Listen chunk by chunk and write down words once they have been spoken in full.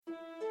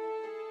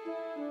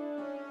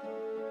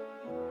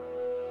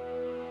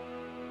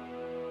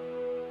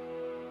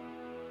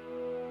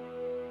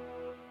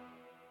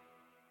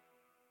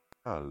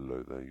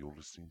Hello there, you're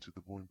listening to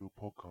the Boring Bill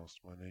podcast.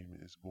 My name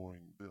is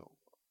Boring Bill.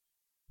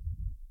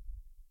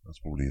 That's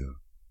probably a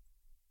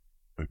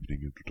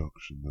opening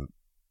introduction that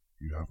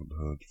you haven't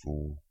heard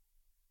for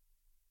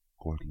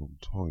quite a long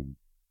time.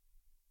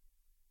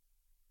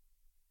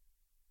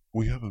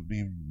 We haven't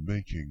been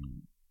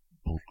making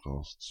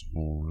podcasts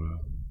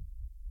for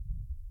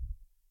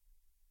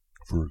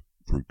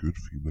a good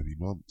few many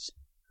months.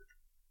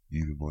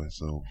 Even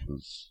myself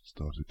has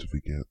started to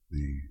forget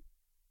the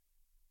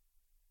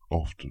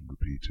often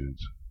repeated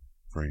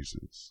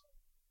phrases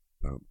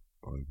that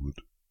I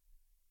would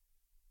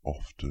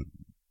often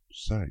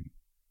say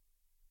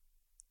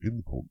in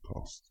the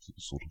podcast.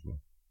 It's sort of a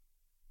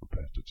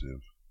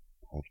repetitive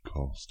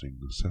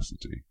podcasting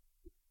necessity.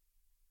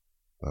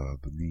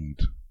 The need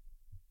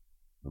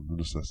and the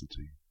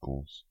necessity, of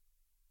course,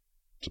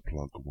 to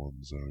plug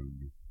one's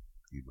own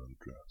email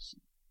address,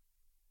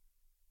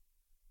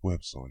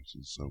 website,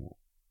 and so on.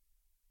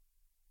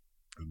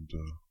 And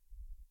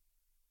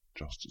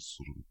just as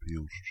sort of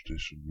appeal to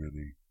tradition,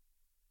 really,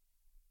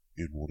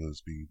 in what has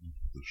been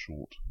the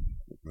short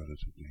but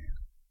relatively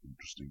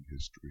interesting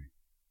history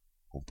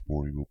of the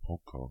Boring Bill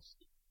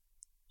podcast.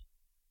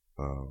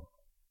 I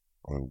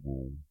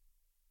will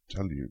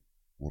tell you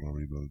what our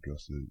email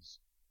address is.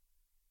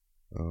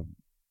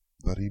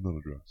 That email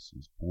address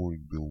is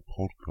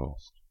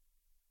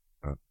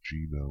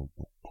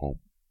boringbillpodcast@gmail.com.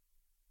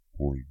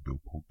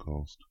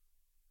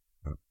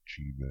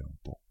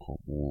 boringbillpodcast@gmail.com,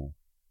 or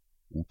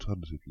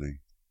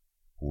alternatively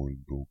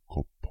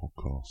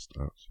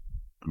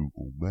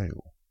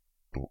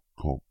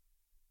boringbillpodcast@googlemail.com.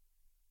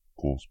 Of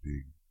course,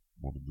 being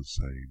one and the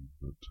same,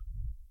 but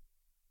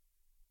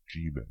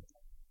Gmail,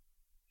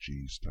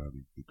 G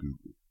standing for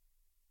Google,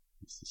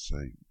 is the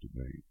same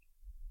domain,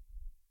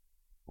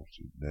 not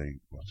in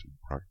name but in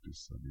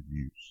practice and in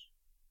use.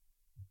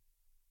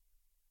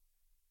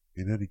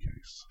 In any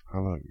case,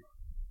 hello.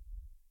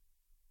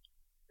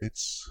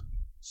 It's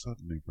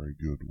certainly very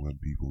good when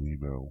people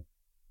email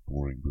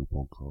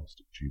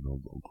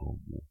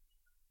boringbillpodcast@gmail.com or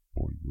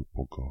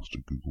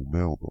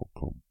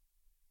boringbillpodcast@googlemail.com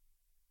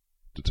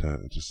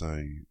to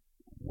say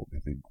what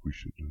they think we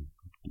should do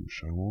a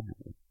show on,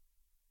 or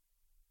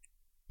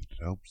if it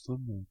helps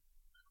them,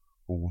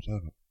 or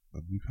whatever.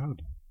 And we've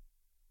had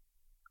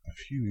a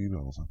few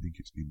emails. I think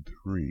it's been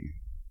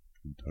 3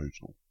 in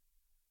total,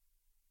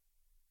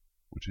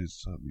 which is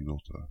certainly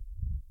not a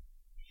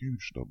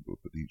huge number,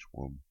 but each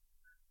one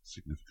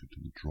significant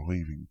in the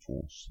driving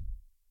force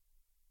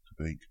to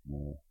make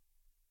more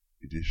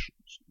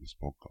editions of this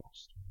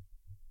podcast.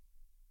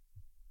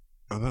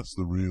 And that's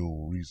the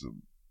real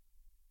reason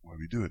why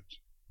we do it,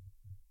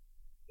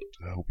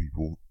 to help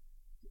people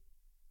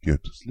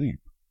get to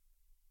sleep,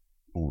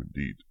 or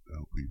indeed to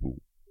help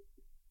people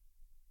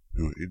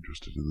who are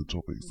interested in the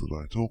topics that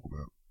I talk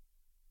about,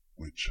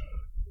 which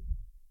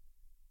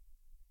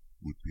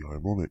would be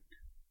ironic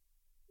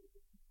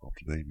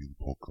after naming the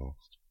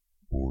podcast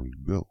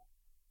Boring Bill.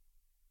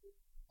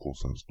 Of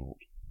course, that's not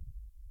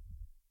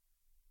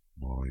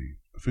my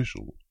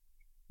official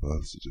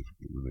birth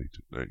certificate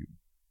related name.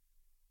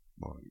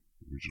 My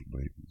original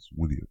name is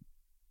William,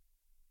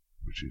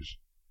 which is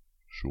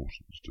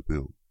shortened to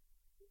Bill,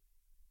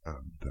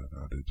 and then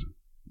added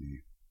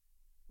the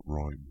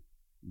rhyme.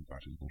 In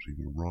fact, it's not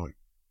even a rhyme,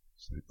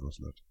 St.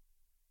 Ruslet,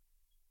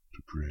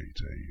 to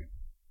create a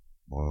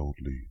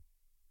mildly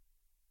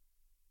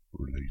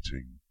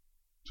relating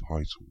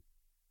title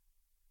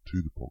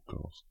to the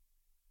podcast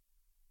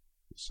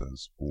that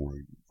says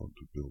Boring in front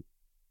of Bill.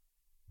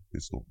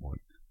 It's not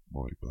like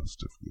my birth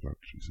certificate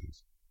actually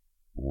says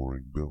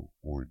Boring Bill,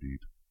 or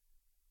indeed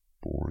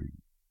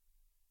Boring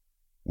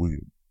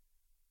William.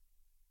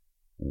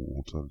 Or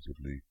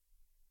alternatively,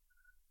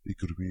 it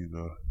could have been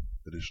an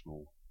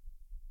additional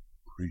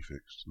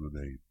prefix to the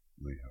name.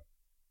 They have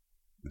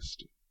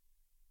Mr.,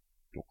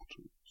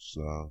 Doctor,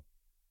 Sir,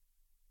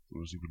 there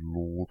was even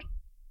Lord,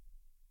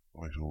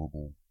 Right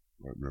Honourable,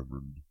 Right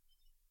Reverend,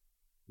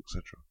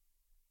 etc.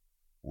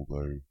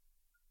 Although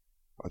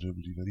I don't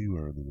believe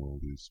anywhere in the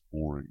world is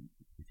boring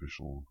the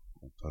official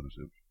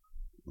alternative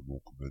to the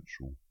more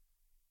conventional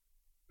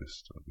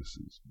Mr.,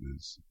 Mrs.,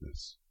 Ms.,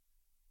 Miss,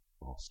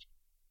 Master,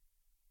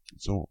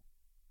 and so on.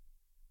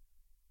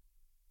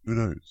 Who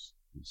knows?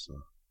 This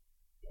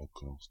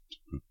podcast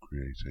could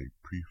create a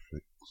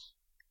prefix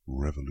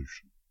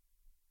revolution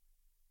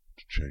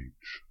to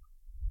change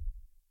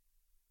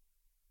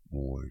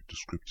more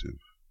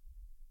descriptive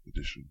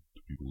addition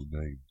to people's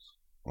names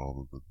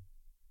rather than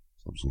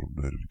some sort of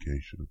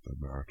notification of their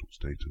marital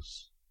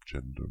status,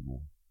 gender,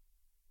 or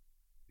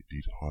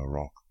indeed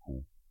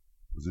hierarchical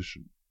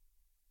position.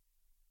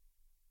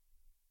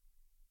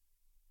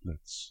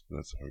 Let's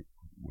hope and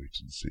wait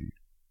and see.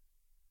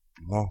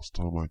 Last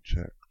time I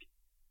checked,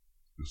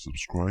 the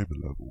subscriber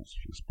levels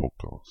for this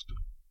podcast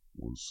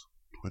was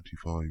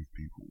 25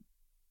 people,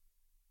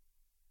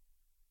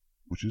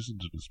 which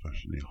isn't an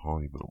especially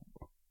high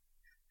number,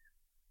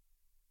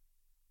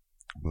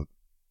 but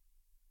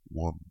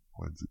one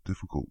finds it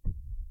difficult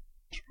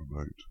to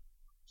promote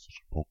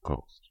such a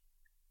podcast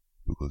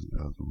because it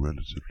has a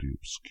relatively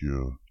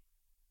obscure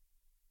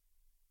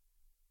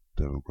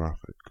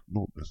demographic,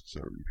 not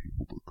necessarily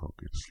people that can't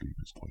get to sleep,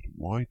 it's quite a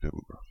wide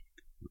demographic.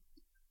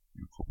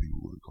 You've got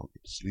people that can't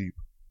get to sleep,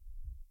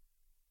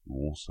 who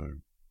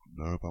also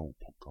know about what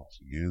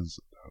podcasting is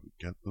and how to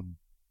get them,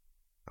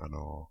 and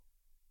are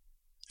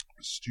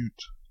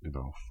astute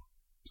enough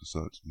to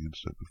search the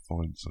internet to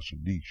find such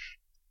a niche,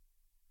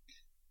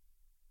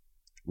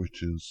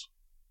 which is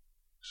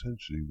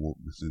essentially what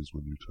this is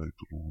when you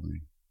total all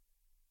the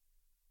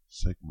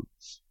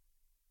segments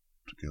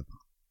together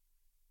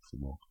for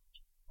the market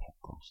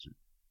podcasting.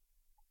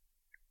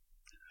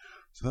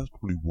 So that's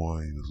probably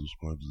why the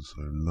subscribers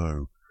are so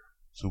low.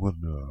 So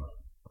when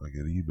I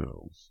get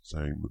emails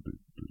saying that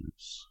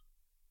it's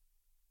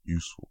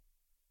useful,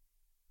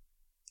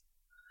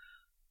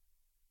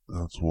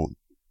 that's what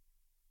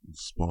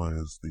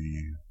inspires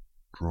the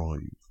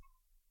drive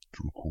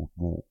to record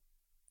more.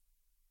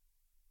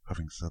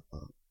 Having said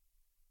that,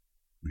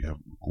 we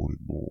haven't recorded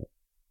more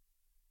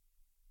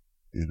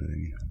in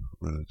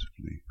a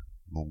relatively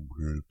long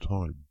period of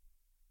time.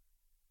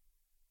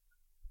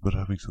 But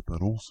having said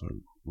that also,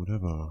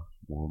 whenever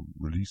one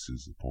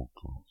releases a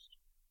podcast,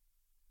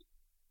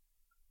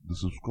 the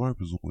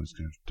subscribers always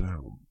goes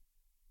down.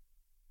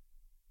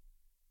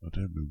 I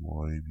don't know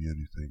why. The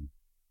only thing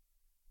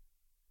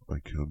I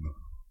can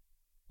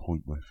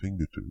point my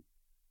finger to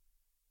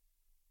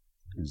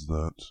is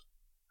that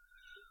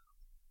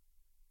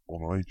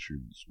on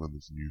iTunes, when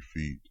there's a new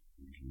feed,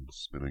 the little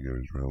spinner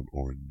goes round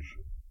orange.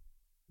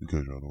 It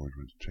goes round orange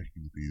when it's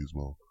checking the feed as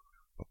well,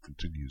 but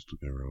continues to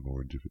go round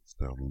orange if it's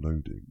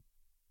downloading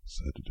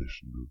said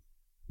edition of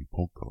the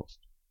podcast.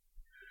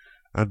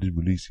 And in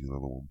releasing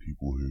another one,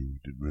 people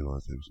who didn't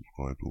realise they were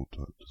subscribed or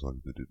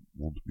decided they didn't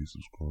want to be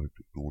subscribed,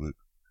 ignored it,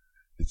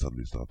 it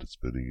suddenly started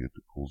spinning it.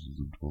 It causes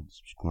them to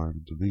unsubscribe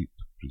and delete,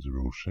 which is a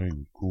real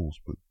shame, of course,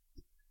 but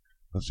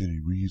that's the only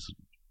reason,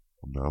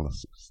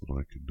 analysis that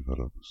I can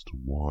develop as to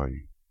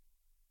why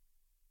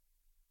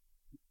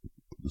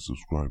the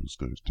subscribers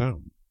goes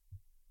down.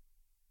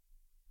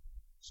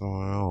 So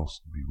I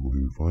asked people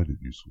who find it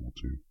useful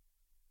to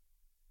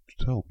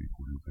tell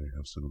people who may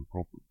have similar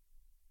problems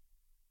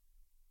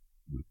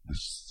that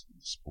this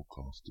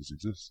podcast does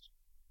exist.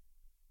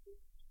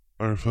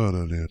 I referred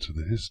earlier to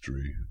the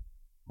history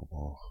of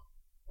our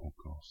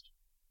podcast,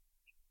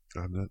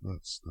 and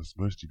that's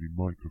mostly been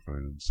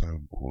microphone and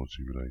sound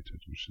quality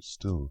related, which is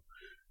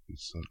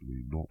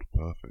certainly not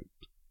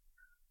perfect.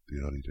 The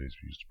early days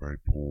we used a very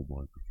poor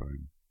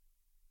microphone.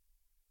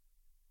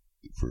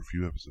 For a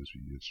few episodes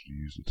we actually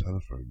used a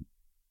telephone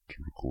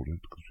to record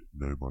it because we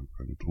had no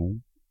microphone at all.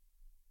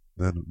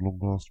 Then at long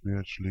last we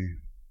actually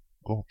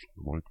got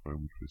a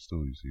microphone, which we're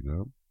still using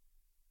now.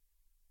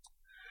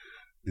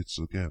 It's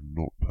again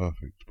not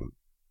perfect,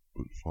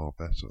 but far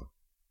better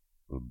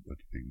than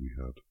anything we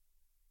had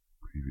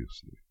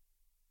previously.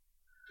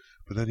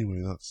 But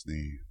anyway, that's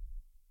the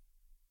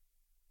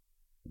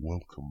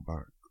welcome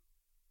back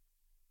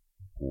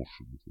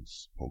portion of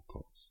this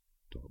podcast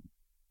done.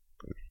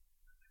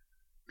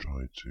 I've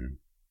tried to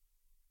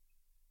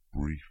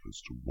brief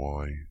as to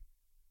why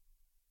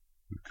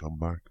we've come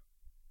back,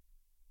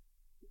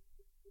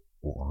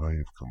 or I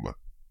have come back.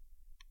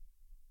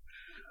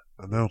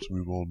 And now to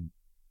move on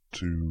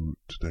to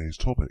today's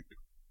topic,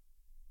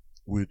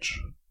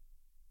 which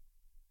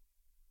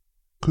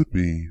could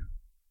be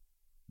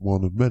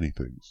one of many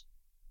things.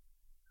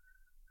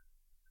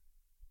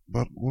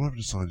 But what I've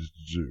decided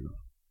to do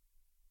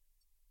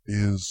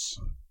is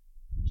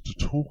to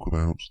talk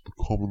about the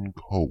common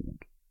cold,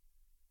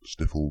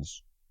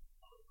 sniffles,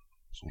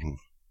 sort of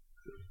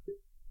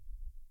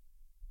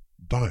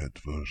diet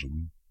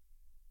version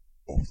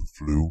of the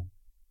flu,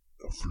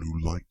 a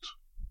flu light,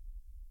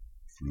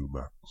 flu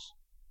max,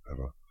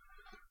 ever,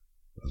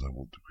 as I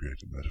want to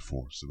create a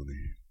metaphor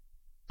simile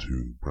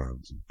to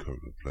brands of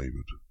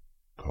cola-flavoured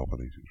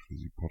carbonated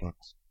fizzy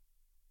products.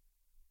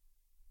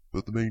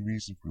 But the main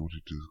reason for me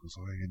wanting to do this is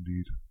because I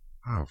indeed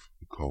have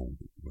a cold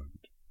at the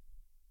moment,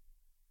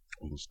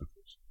 or the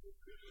sniffles,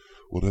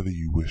 whatever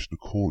you wish to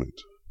call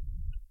it.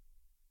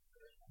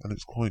 And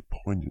it's quite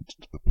poignant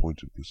to the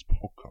point of this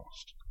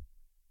podcast,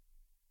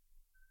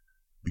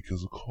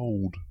 because a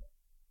cold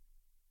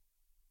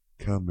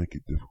can make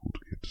it difficult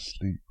to get to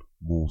sleep,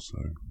 more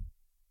so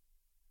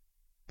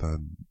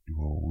than you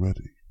are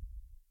already.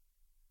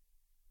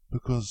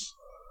 Because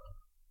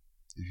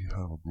if you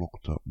have a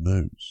blocked up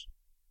nose,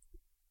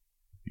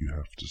 you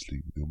have to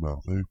sleep with your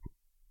mouth open,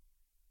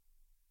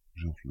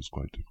 which often is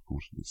quite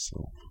difficult in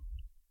itself,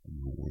 and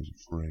you're always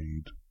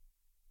afraid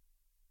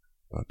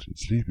that in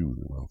sleeping with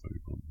your mouth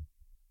open,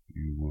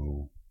 you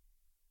will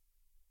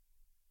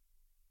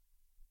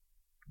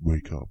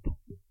wake up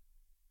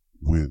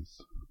with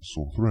a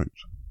sore throat,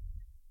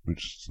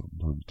 which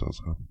sometimes does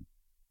happen.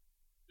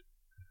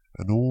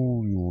 And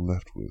all you're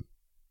left with,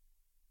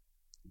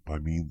 by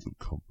means of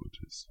comfort,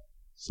 is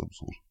some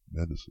sort of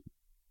medicine,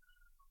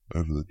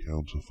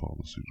 over-the-counter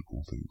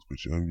pharmaceutical things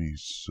which only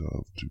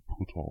serve to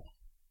put off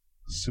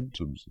the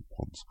symptoms of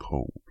one's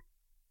cold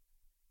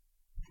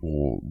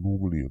for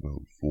normally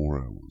about 4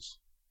 hours,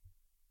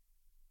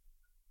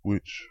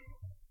 which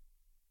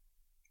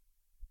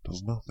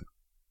does nothing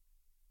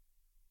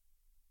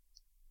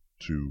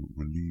to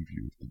relieve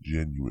you of the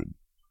genuine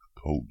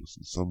coldness,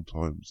 and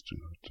sometimes to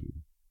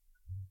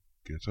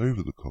get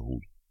over the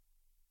cold,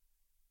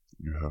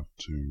 you have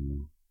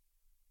to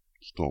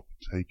stop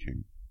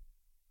taking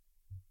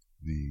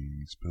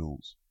these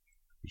pills,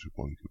 because your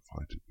body can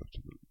fight it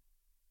better than.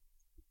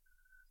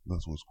 And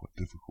that's always quite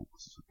difficult,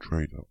 because it's a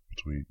trade-off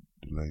between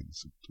delaying the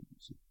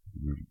symptoms of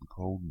removing the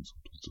cold, and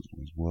sometimes it doesn't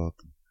always work,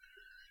 and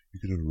you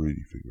can never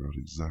really figure out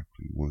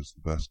exactly what is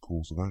the best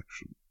course of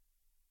action.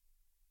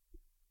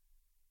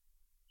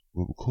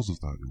 Well, because of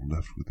that, you're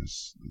left with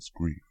this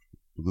grief.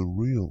 But the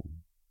real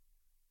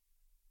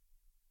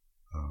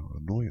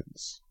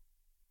annoyance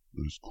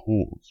that is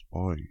caused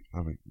by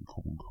having the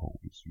common cold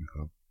is you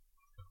have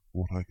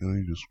what I can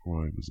only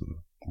describe as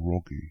a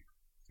groggy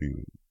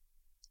feeling,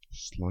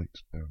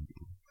 slight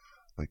downhill,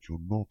 like you're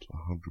not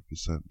 100%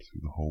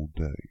 through the whole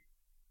day.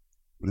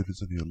 But if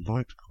it's only a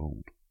light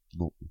cold,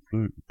 not the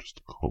flu, just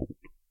a cold,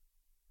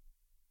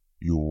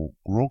 you're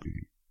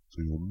groggy,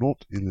 so you're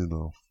not ill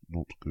enough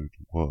not to go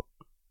to work,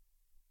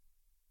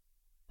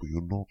 but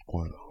you're not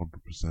quite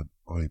 100%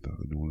 either,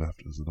 and you're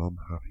left as an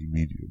unhappy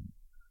medium,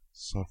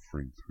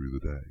 suffering through the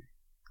day,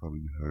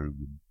 coming home,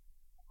 and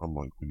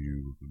unlike when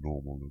you are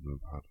normal and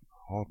have had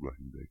a hard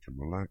working day, can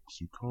relax,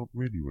 you can't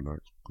really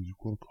relax because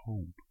you've got a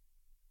cold.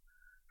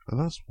 And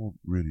that's what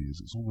really is.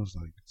 It's almost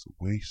like it's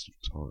a waste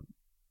of time,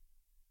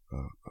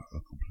 a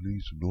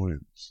complete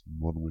annoyance, and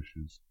one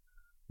wishes,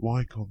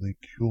 why can't they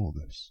cure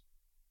this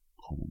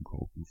common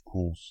cold? And of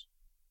course,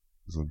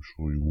 as I'm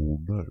sure you all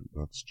know,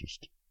 that's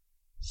just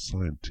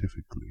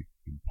scientifically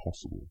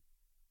impossible,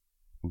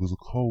 because a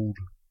cold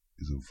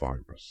is a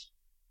virus,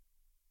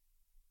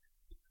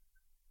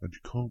 and you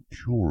can't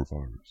cure a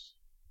virus.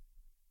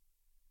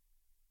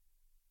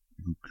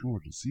 You can cure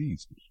a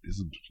disease, but it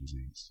isn't a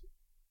disease.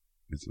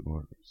 It's a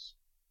virus.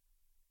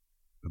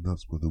 And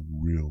that's where the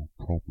real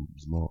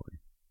problems lie.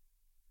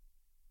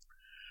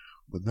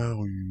 But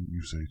now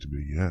you say to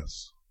me,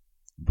 yes,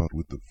 but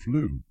with the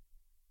flu,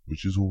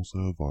 which is also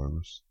a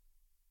virus,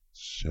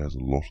 shares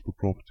a lot of the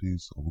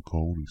properties of a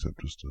cold, except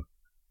just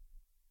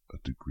a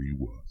degree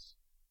worse.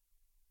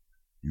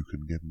 You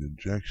can get an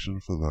injection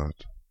for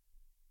that,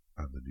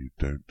 and then you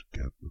don't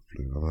get the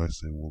flu. And I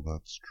say, well,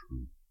 that's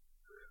true,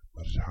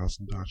 but it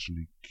hasn't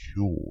actually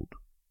cured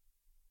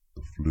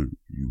the flu.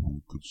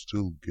 You could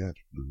still get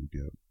flu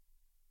again.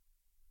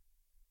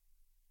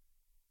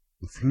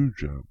 The flu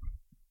jab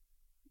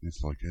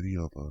is like any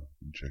other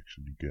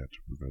injection you get to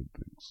prevent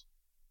things.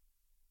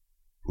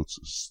 Puts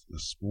a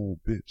small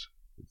bit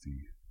of the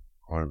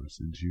virus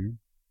into you,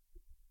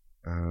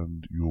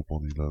 and your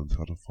body learns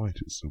how to fight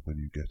it, so when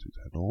you get it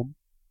head on,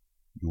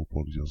 your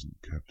body doesn't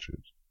catch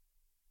it,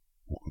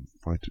 or can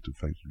fight it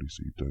effectively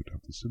so you don't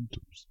have the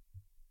symptoms.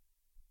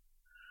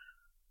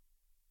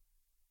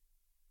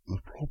 The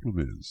problem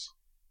is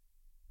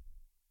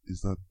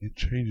that it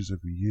changes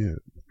every year,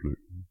 the flu.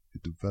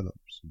 It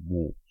develops and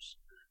morphs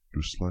to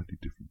a slightly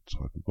different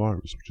type of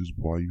virus, which is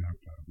why you have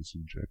to have this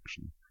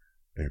injection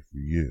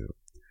every year.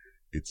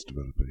 It's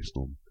developed based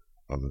on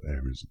other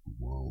areas of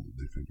the world, and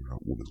they figure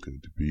out what it's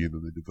going to be, and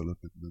then they develop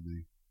it, and then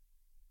they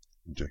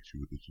inject you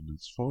with it, and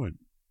it's fine.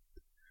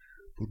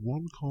 But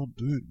one can't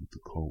do it with the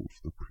cold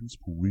for the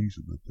principal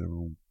reason that there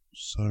are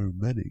so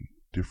many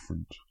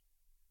different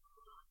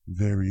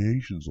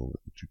variations of it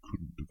that you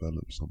couldn't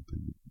develop something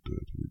that would do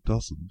it, and it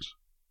doesn't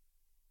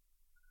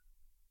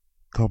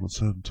come at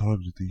certain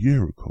times of the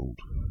year, a cold.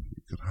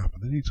 It can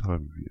happen any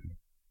time of year.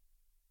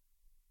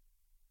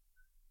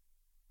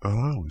 And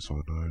I always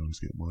find I always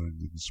get mine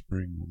in the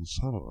spring or the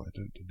summer. I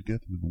don't tend to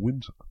get them in the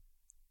winter,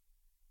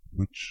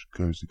 which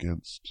goes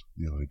against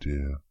the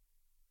idea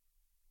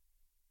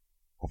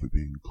of it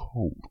being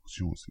cold, because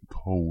you always think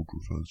cold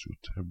refers to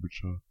your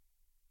temperature,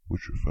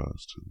 which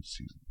refers to the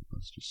season, but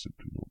that's just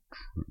simply not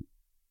true.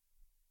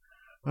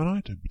 And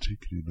I don't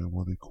particularly know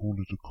why they call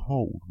it a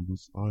cold,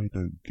 because I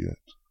don't get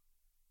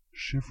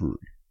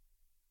shivery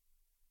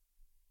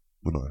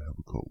when I have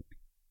a cold.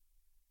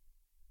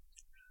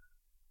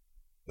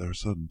 There are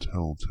certain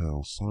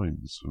telltale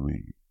signs for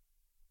me.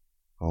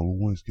 I'll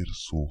always get a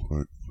sore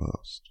throat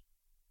first,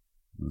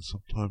 and then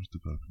sometimes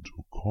develop into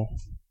a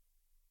cough,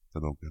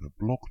 then I'll get a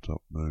blocked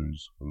up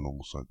nose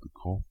alongside the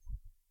cough,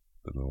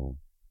 then I'll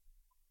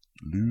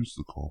lose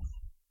the cough,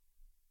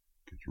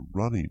 get a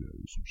runny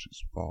nose, which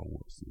is far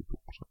worse than a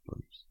blocked up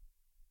nose,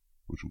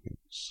 which will get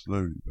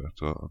slowly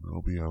better, and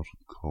I'll be out of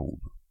the cold.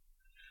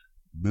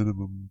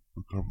 Minimum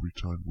recovery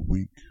time a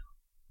week,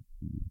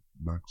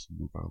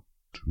 maximum about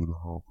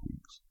 2.5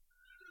 weeks.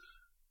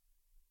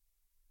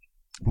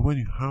 But when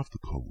you have the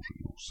cold, and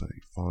you'll say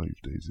 5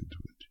 days into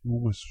it, you're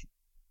almost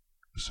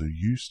so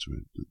used to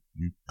it that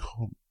you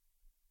can't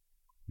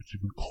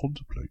even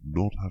contemplate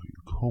not having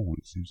a cold.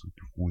 It seems like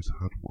you've always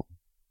had one.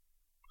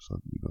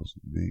 Certainly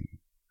doesn't me.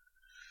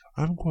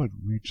 I haven't quite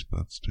reached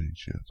that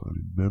stage yet. I'm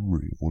in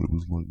memory of what it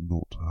was like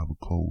not to have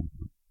a cold,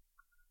 but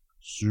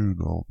soon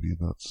I'll be in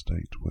that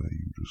state where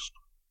you just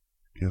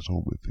get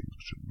on with things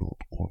which are not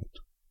quite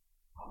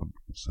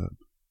 100%.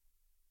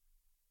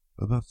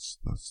 And that's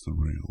the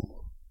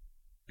real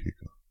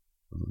kicker,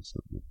 as I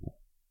said before,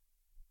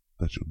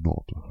 that you're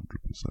not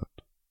 100%.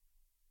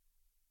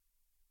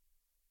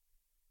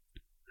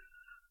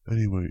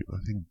 Anyway, I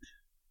think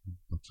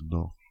that's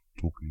enough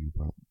talking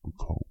about the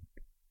cold.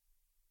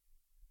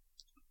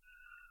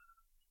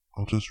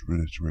 I'll just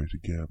reiterate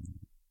again,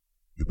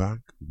 we're back,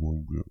 the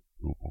Boring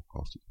Bill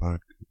Podcast is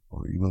back,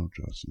 our email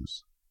address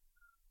is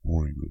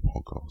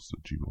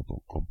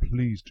boringbillpodcast@gmail.com.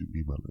 Please do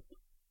email it.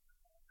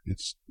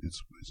 It's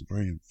a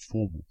very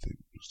informal thing,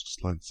 just a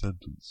slight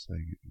sentence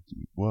saying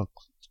it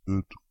works, it's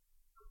good,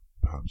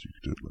 perhaps you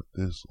could do it like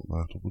this or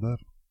that or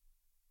whatever.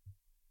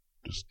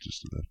 Just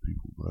to let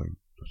people know,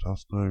 let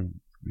us know,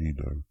 me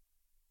know,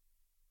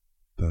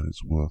 that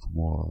it's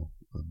worthwhile,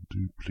 and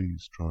do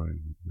please try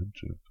and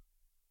mention it.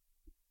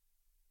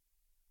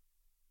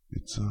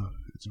 It's a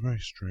very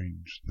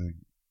strange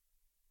thing.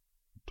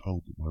 I'm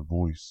told that my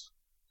voice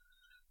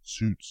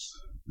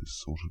suits this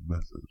sort of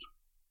method,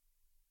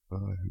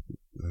 and I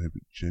hope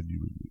it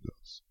genuinely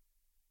does.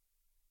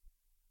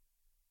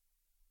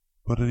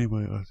 But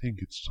anyway, I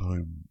think it's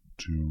time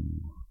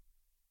to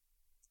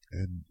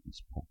end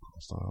this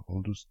podcast.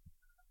 I'll just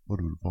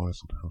want to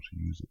advise on how to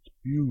use it.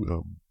 If you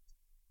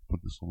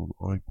put this on an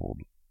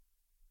iPod,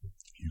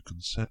 you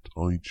can set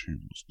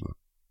iTunes to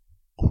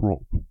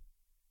crop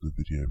the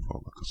video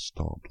file like a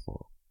start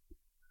file.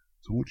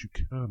 So what you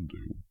can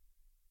do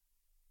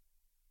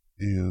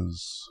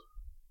is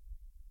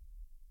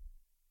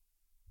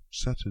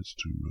set it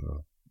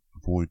to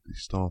avoid the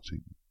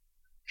starting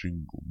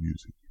jingle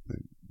music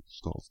thing that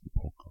starts the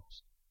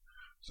podcast.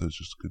 So it's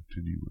just a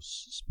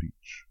continuous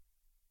speech.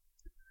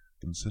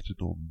 And set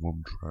it on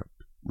one track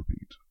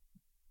repeat.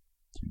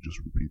 So you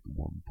just repeat the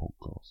one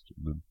podcast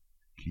and then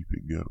keep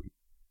it going.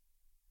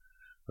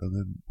 And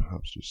then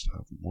perhaps just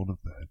have one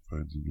of the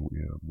headphones in your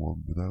ear and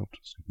one without,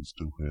 so you can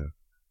still hear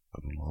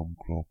an alarm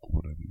clock or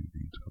whatever you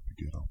need to help you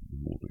get up in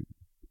the morning.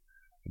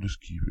 And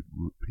just keep it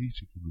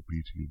repeating and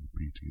repeating and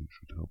repeating. It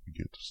should help you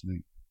get to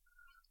sleep.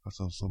 That's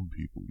how some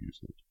people use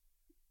it.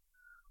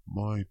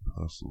 My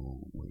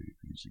personal way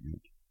of using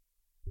it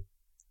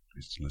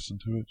is to listen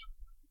to it,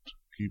 to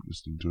keep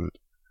listening to it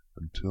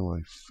until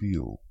I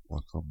feel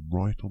like I'm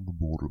right on the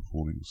border of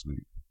falling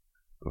asleep.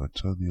 Then I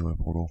turn the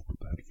iPod off, put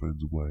the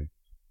headphones away,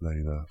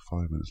 lay there.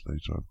 5 minutes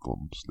later I've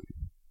gone to sleep.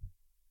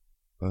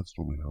 That's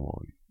normally how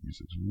I use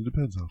it. And it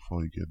depends how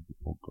far you get in the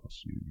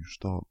podcast. You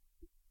start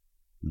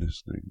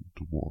listening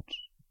to what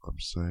I'm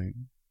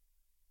saying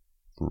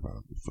for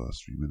about the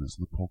first few minutes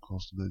of the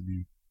podcast, and then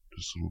you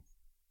just sort of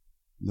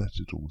let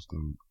it almost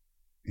go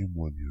in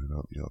one ear and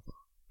out the other,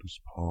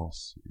 just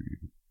pass through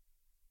you.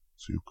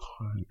 So you're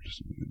kind of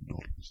listening, you're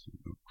not listening,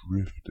 you're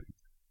drifting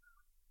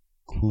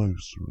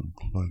closer and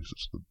closer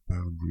to the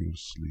boundary of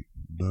sleep,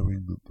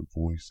 knowing that the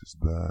voice is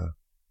there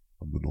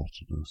and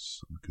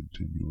monotonous and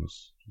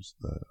continuous, just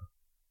there,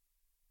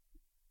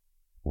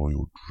 while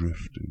you're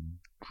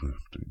drifting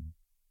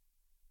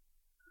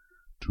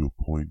to a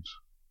point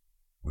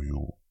where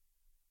you're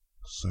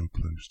so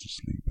close to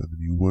sleep, and then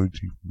you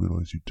won't even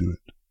realise you do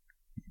it.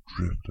 You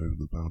drift over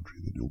the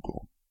boundary, then you're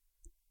gone,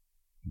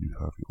 and you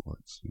have your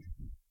night's sleep.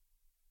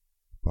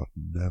 But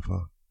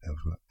never,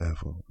 ever,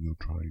 ever, when you're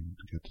trying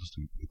to get to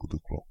sleep, look at the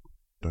clock.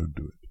 Don't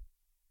do it.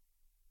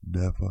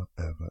 Never,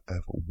 ever,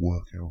 ever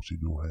work out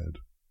in your head,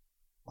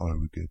 I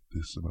would get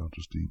this amount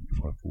of sleep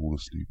if I fall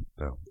asleep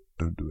now.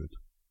 Don't do it,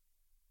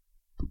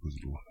 because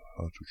it'll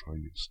hurt you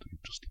trying to get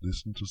sleep. Just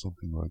listen to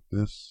something like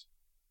this,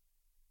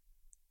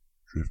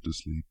 drift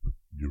asleep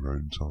in your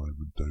own time,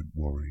 and don't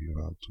worry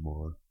about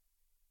tomorrow.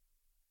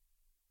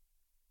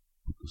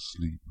 Because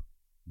sleep,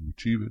 when you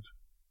achieve it,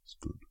 it's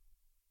good.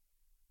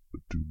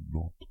 But do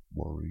not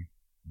worry,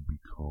 be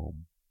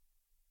calm.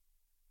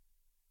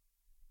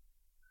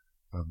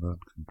 And that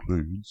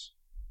concludes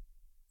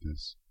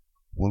this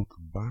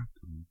welcome back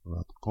and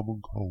about the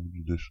common cold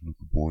edition of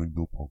the Boring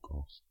Bill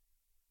Podcast.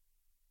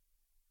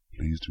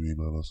 Please do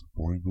email us at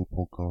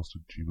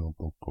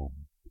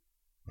boringbillpodcast@gmail.com,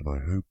 and I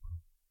hope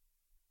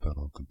that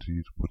I'll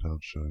continue to put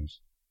out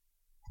shows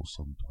for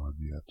some time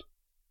yet.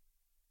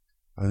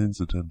 And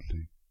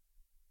incidentally,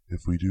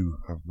 if we do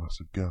have a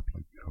massive gap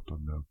like we have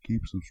done now,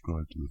 keep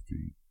subscribed to the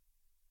feed,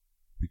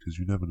 because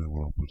you never know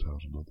when I'll put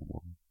out another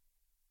one.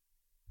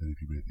 And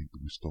if you may think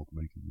that we stopped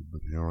making them,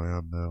 but here I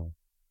am now,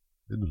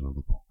 in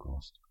another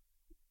podcast.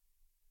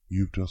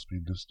 You've just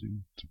been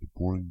listening to the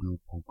Boring Bill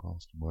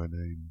Podcast. My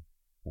name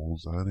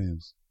was and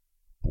is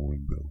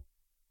Boring Bill.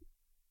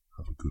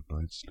 Have a good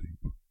night's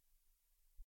sleep.